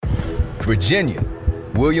Virginia,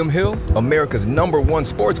 William Hill, America's #1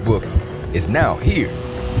 sports book, is now here.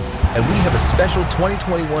 And we have a special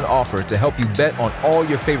 2021 offer to help you bet on all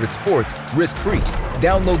your favorite sports risk-free.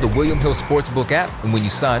 Download the William Hill Sportsbook app, and when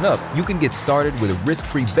you sign up, you can get started with a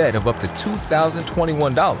risk-free bet of up to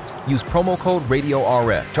 $2,021. Use promo code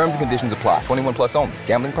RADIORF. Terms and conditions apply. 21 plus only.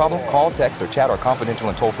 Gambling problem? Call, text, or chat our confidential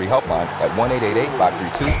and toll-free helpline at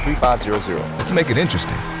 1-888-532-3500. Let's make it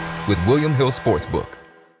interesting with William Hill Sportsbook.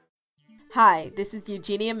 Hi, this is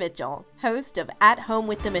Eugenia Mitchell, host of At Home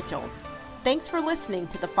with the Mitchells. Thanks for listening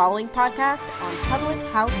to the following podcast on Public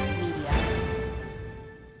House Media.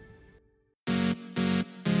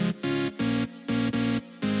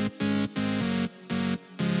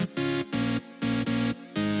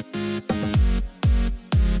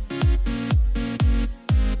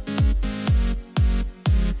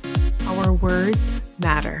 Our words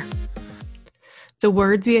matter. The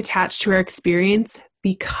words we attach to our experience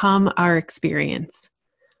become our experience.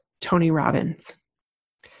 Tony Robbins.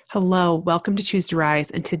 Hello, welcome to Choose to Rise.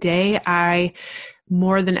 And today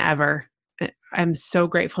more than ever, I'm so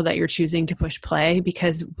grateful that you're choosing to push play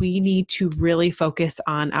because we need to really focus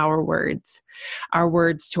on our words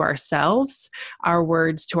to ourselves, our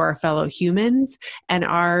words to our fellow humans, and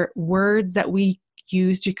our words that we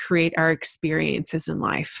use to create our experiences in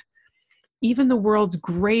life. Even the world's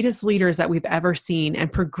greatest leaders that we've ever seen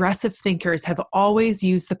and progressive thinkers have always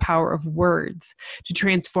used the power of words to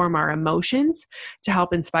transform our emotions, to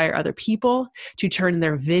help inspire other people, to turn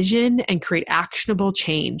their vision and create actionable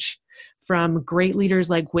change. From great leaders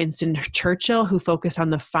like Winston Churchill, who focus on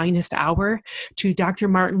the finest hour, to Dr.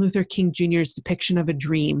 Martin Luther King Jr.'s depiction of a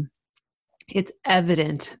dream. It's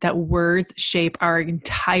evident that words shape our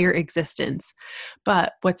entire existence.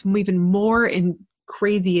 But what's even more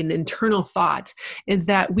crazy and internal thought is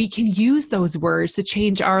that we can use those words to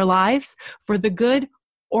change our lives for the good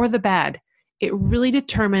or the bad. It really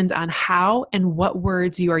determines on how and what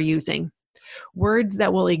words you are using. Words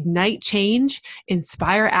that will ignite change,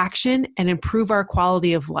 inspire action, and improve our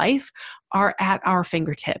quality of life are at our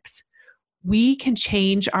fingertips. We can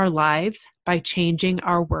change our lives by changing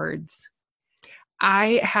our words.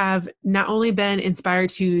 I have not only been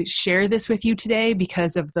inspired to share this with you today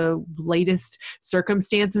because of the latest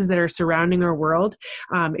circumstances that are surrounding our world.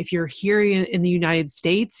 If you're here in the United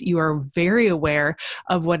States, you are very aware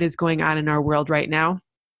of what is going on in our world right now.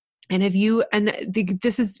 And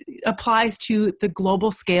this applies to the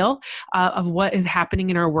global scale of what is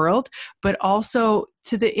happening in our world, but also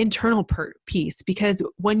to the internal piece, because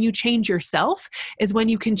when you change yourself is when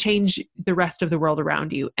you can change the rest of the world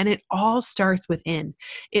around you. And it all starts within.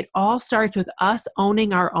 It all starts with us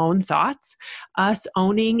owning our own thoughts, us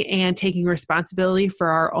owning and taking responsibility for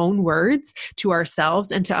our own words to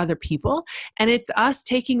ourselves and to other people. And it's us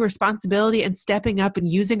taking responsibility and stepping up and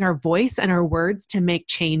using our voice and our words to make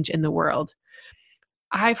change in the world.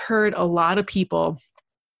 I've heard a lot of people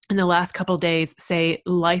in the last couple of days say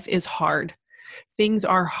life is hard. Things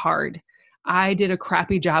are hard. I did a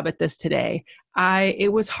crappy job at this today.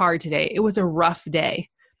 It was hard today. It was a rough day.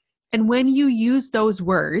 And when you use those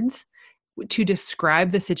words to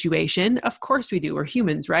describe the situation, of course we do. We're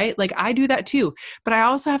humans, right? Like I do that too. But I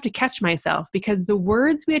also have to catch myself because the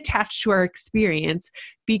words we attach to our experience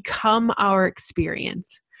become our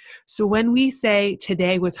experience. So when we say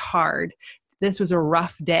today was hard, this was a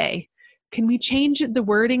rough day, can we change the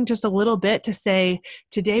wording just a little bit to say,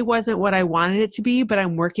 today wasn't what I wanted it to be, but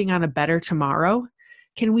I'm working on a better tomorrow?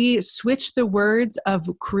 Can we switch the words of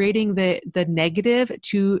creating the negative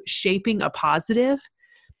to shaping a positive?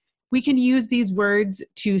 We can use these words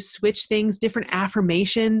to switch things, different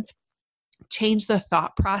affirmations, change the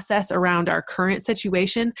thought process around our current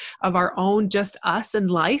situation of our own, just us and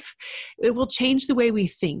life. It will change the way we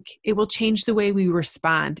think. It will change the way we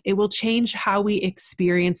respond. It will change how we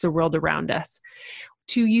experience the world around us.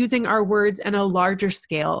 To using our words in a larger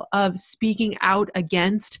scale of speaking out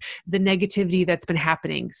against the negativity that's been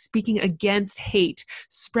happening, speaking against hate,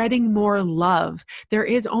 spreading more love. There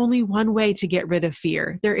is only one way to get rid of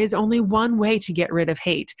fear. There is only one way to get rid of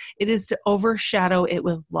hate. It is to overshadow it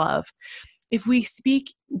with love. If we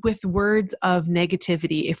speak with words of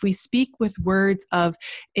negativity, if we speak with words of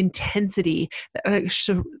intensity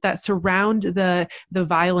that surround the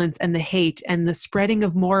violence and the hate and the spreading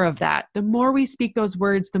of more of that, the more we speak those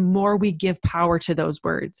words, the more we give power to those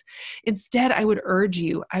words. Instead, I would urge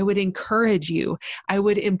you, I would encourage you, I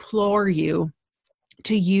would implore you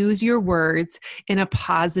to use your words in a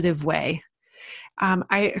positive way.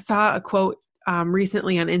 I saw a quote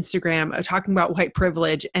recently on Instagram talking about white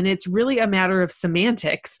privilege, and it's really a matter of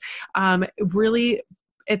semantics.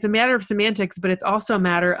 It's a matter of semantics, but it's also a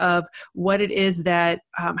matter of what it is that,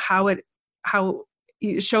 how it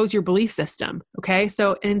it shows your belief system. Okay.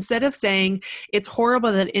 So instead of saying it's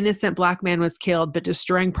horrible that an innocent Black man was killed, but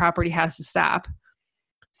destroying property has to stop,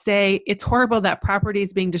 say it's horrible that property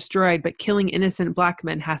is being destroyed, but killing innocent Black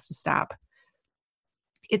men has to stop.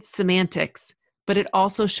 It's semantics, but it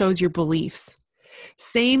also shows your beliefs.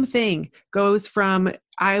 Same thing goes from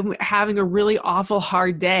I'm having a really awful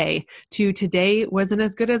hard day to today wasn't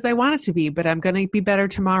as good as I want it to be, but I'm going to be better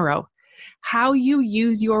tomorrow. How you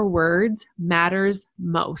use your words matters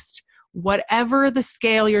most. Whatever the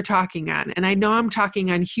scale you're talking on, and I know I'm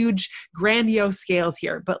talking on huge, grandiose scales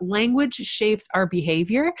here, but language shapes our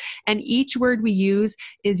behavior, and each word we use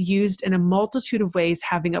is used in a multitude of ways,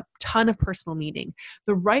 having a ton of personal meaning.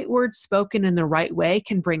 The right words spoken in the right way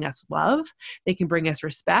can bring us love, they can bring us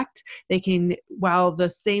respect, they can, while the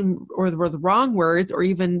same or the wrong words, or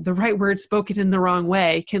even the right words spoken in the wrong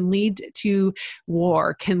way, can lead to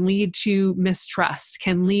war, can lead to mistrust,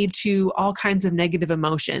 can lead to all kinds of negative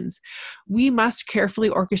emotions. We must carefully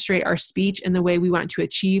orchestrate our speech in the way we want to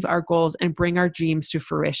achieve our goals and bring our dreams to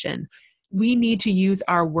fruition. We need to use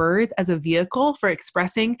our words as a vehicle for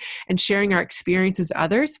expressing and sharing our experiences to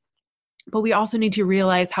others. But we also need to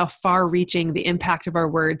realize how far-reaching the impact of our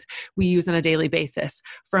words we use on a daily basis.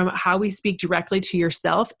 From how we speak directly to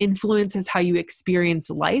yourself influences how you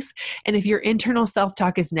experience life. And if your internal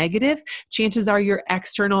self-talk is negative, chances are your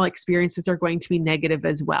external experiences are going to be negative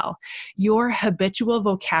as well. Your habitual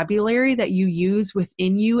vocabulary that you use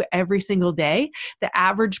within you every single day, the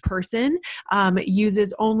average person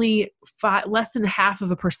uses only less than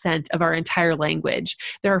 0.5% of our entire language.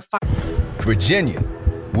 There are Virginia,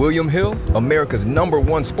 William Hill, America's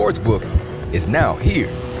 #1 sportsbook, is now here.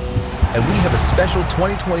 And we have a special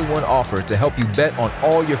 2021 offer to help you bet on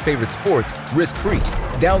all your favorite sports risk-free.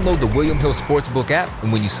 Download the William Hill Sportsbook app,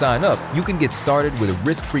 and when you sign up, you can get started with a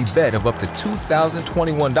risk-free bet of up to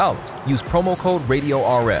 $2,021. Use promo code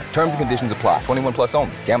RADIORF. Terms and conditions apply. 21 plus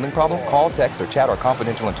only. Gambling problem? Call, text, or chat our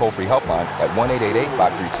confidential and toll-free helpline at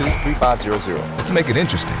 1-888-532-3500. Let's make it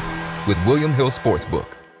interesting with William Hill Sportsbook.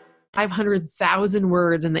 500,000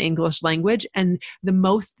 words in the English language, and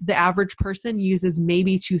the average person uses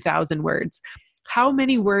maybe 2,000 words. How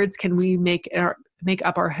many words can we make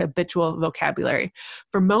up our habitual vocabulary?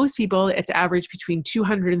 For most people, it's average between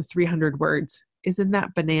 200 and 300 words. Isn't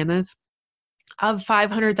that bananas? Of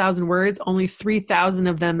 500,000 words, only 3,000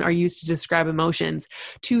 of them are used to describe emotions,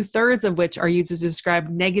 2/3 of which are used to describe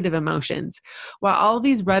negative emotions. While all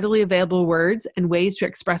these readily available words and ways to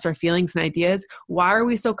express our feelings and ideas, why are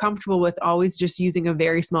we so comfortable with always just using a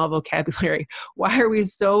very small vocabulary? Why are we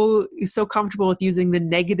so comfortable with using the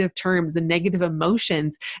negative terms, the negative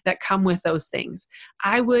emotions that come with those things?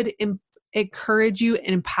 I would encourage you,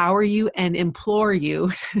 empower you, and implore you,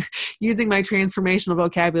 using my transformational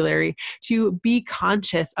vocabulary, to be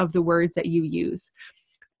conscious of the words that you use.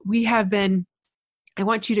 I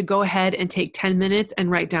want you to go ahead and take 10 minutes and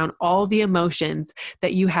write down all the emotions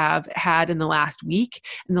that you have had in the last week,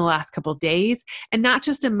 in the last couple of days, and not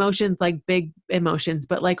just emotions like big emotions,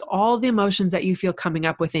 but like all the emotions that you feel coming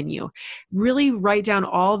up within you. Really write down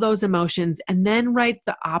all those emotions and then write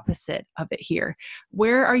the opposite of it here.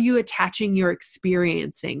 Where are you attaching your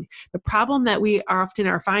experiencing? The problem that we often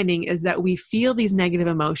are finding is that we feel these negative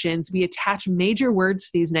emotions, we attach major words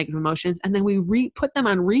to these negative emotions, and then we put them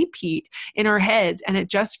on repeat in our heads, and it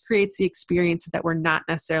just creates the experiences that we're not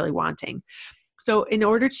necessarily wanting. So in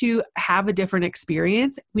order to have a different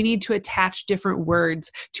experience, we need to attach different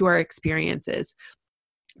words to our experiences,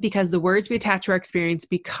 because the words we attach to our experience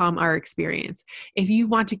become our experience. If you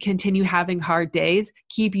want to continue having hard days,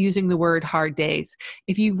 keep using the word hard days.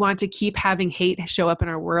 If you want to keep having hate show up in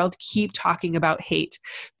our world, keep talking about hate.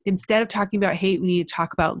 Instead of talking about hate, we need to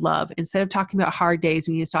talk about love. Instead of talking about hard days,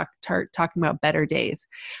 we need to start talking about better days.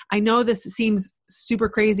 I know this seems super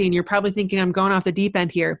crazy and you're probably thinking I'm going off the deep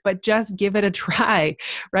end here, but just give it a try,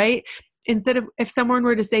 right? Instead of, if someone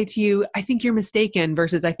were to say to you, I think you're mistaken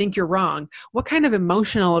versus I think you're wrong, what kind of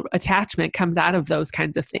emotional attachment comes out of those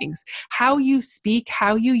kinds of things? How you speak,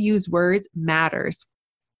 how you use words matters.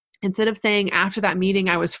 Instead of saying, after that meeting,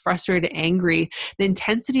 I was frustrated, angry, the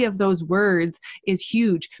intensity of those words is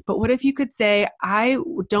huge. But what if you could say, I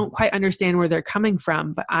don't quite understand where they're coming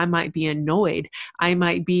from, but I might be annoyed. I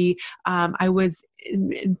might be, I was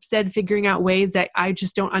instead figuring out ways that I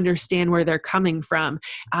just don't understand where they're coming from.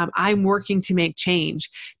 I'm working to make change.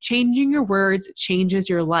 Changing your words changes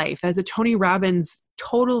your life. That's a Tony Robbins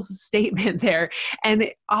total statement there. And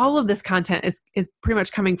all of this content is pretty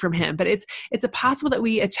much coming from him, but it's possible that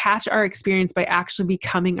we attach our experience by actually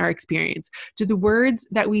becoming our experience. Do the words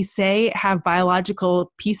that we say have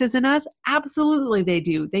biological pieces in us? Absolutely they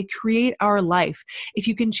do. They create our life. If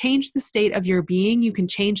you can change the state of your being, you can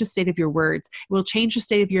change the state of your words. It will change the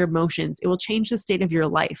state of your emotions. It will change the state of your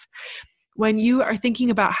life. When you are thinking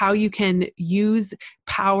about how you can use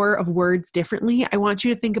power of words differently, I want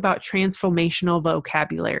you to think about transformational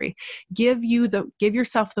vocabulary. Give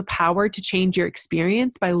yourself the power to change your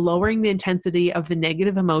experience by lowering the intensity of the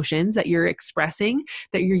negative emotions that you're expressing,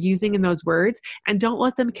 that you're using in those words, and don't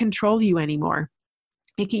let them control you anymore.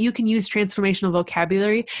 You can use transformational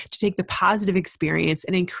vocabulary to take the positive experience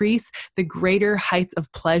and increase the greater heights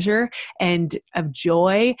of pleasure and of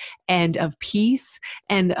joy and of peace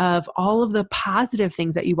and of all of the positive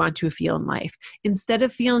things that you want to feel in life. Instead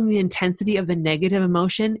of feeling the intensity of the negative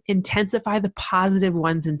emotion, intensify the positive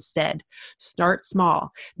ones instead. Start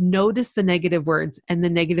small. Notice the negative words and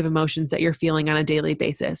the negative emotions that you're feeling on a daily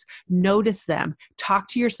basis. Notice them. Talk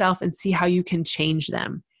to yourself and see how you can change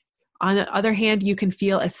them. On the other hand, you can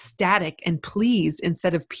feel ecstatic and pleased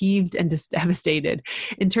instead of peeved and devastated.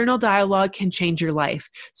 Internal dialogue can change your life.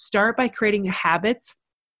 Start by creating habits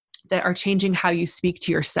that are changing how you speak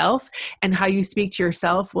to yourself, and how you speak to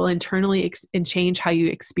yourself will internally change how you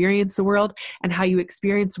experience the world, and how you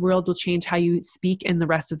experience the world will change how you speak in the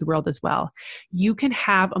rest of the world as well. You can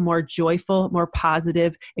have a more joyful, more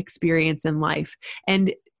positive experience in life.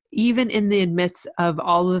 And even in the midst of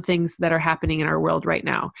all of the things that are happening in our world right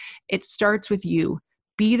now, it starts with you.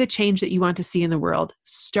 Be the change that you want to see in the world.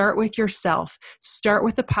 Start with yourself. Start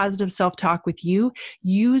with a positive self-talk with you.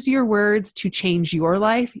 Use your words to change your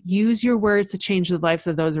life. Use your words to change the lives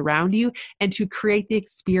of those around you and to create the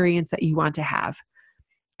experience that you want to have.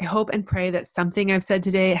 I hope and pray that something I've said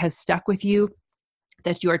today has stuck with you,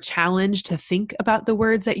 that you are challenged to think about the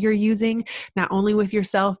words that you're using, not only with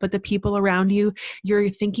yourself, but the people around you. You're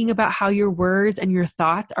thinking about how your words and your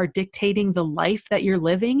thoughts are dictating the life that you're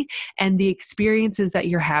living and the experiences that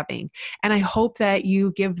you're having. And I hope that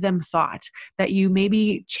you give them thought, that you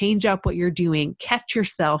maybe change up what you're doing, catch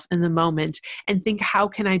yourself in the moment, and think, how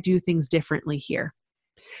can I do things differently here?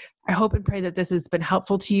 I hope and pray that this has been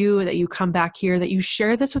helpful to you, that you come back here, that you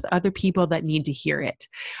share this with other people that need to hear it.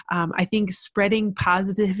 I think spreading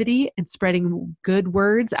positivity and spreading good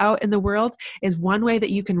words out in the world is one way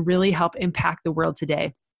that you can really help impact the world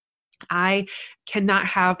today. I cannot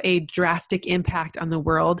have a drastic impact on the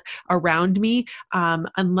world around me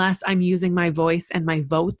unless I'm using my voice and my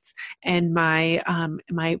votes and my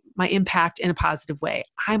impact in a positive way.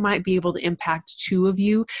 I might be able to impact 2 of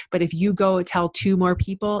you, but if you go tell 2 more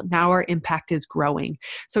people, now our impact is growing.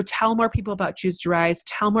 So tell more people about Choose to Rise.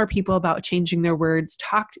 Tell more people about changing their words.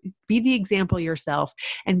 Be the example yourself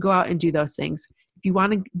and go out and do those things. If you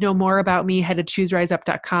want to know more about me, head to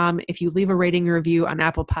chooseriseup.com. If you leave a rating or review on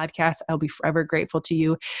Apple Podcasts, I'll be forever grateful to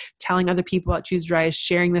you. Telling other people about Choose to Rise,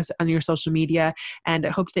 sharing this on your social media, and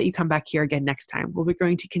I hope that you come back here again next time. We'll be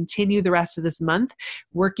going to continue the rest of this month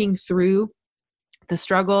working through the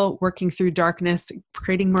struggle, working through darkness,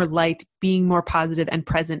 creating more light, being more positive and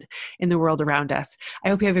present in the world around us. I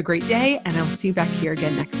hope you have a great day, and I'll see you back here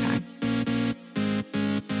again next time.